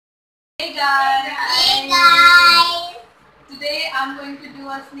Hey guys! Hey guys! Today I'm going to do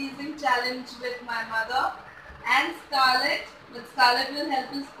a sneezing challenge with my mother and Scarlett, but Scarlett will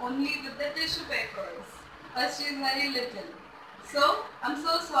help us only with the tissue papers. But she is very little. So I'm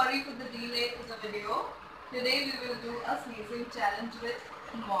so sorry for the delay to the video. Today we will do a sneezing challenge with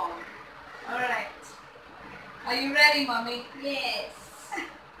mom. Alright. Are you ready, mommy? Yes.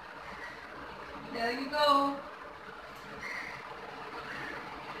 There you go.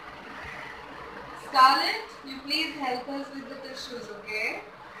 Scarlett, you please help us with the tissues, okay?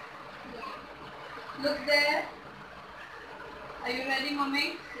 Look there. Are you ready,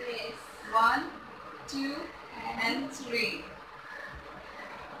 mommy? Yes. 1, 2, and 3.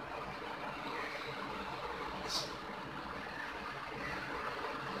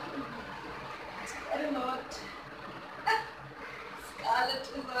 Quite a lot. Scarlett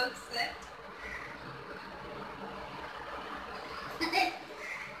is upset.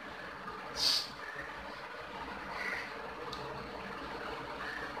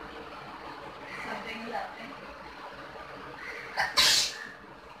 Something is happening.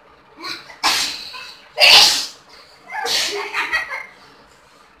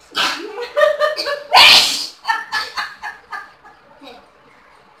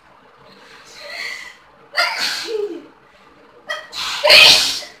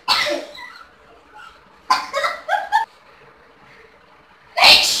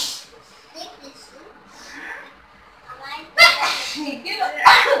 Get up.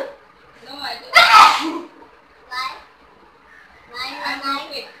 No, I don't. I'm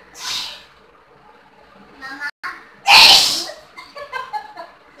okay.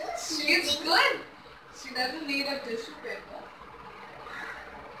 She's good. She doesn't need a tissue paper.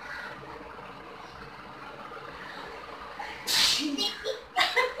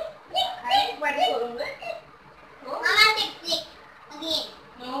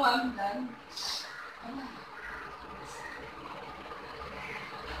 No, I'm done.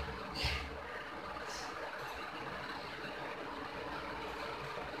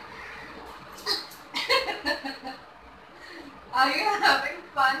 Are you having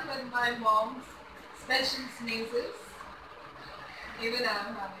fun with my mom's special sneezes? Even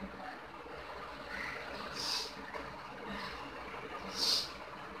I'm having fun.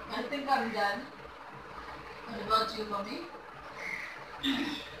 I think I'm done. What about you, mommy?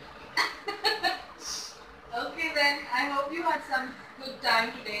 Okay then, I hope you had some good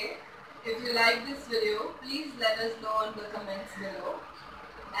time today. If you like this video, please let us know in the comments below.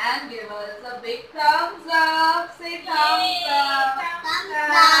 And give us a big thumbs up. Say thumbs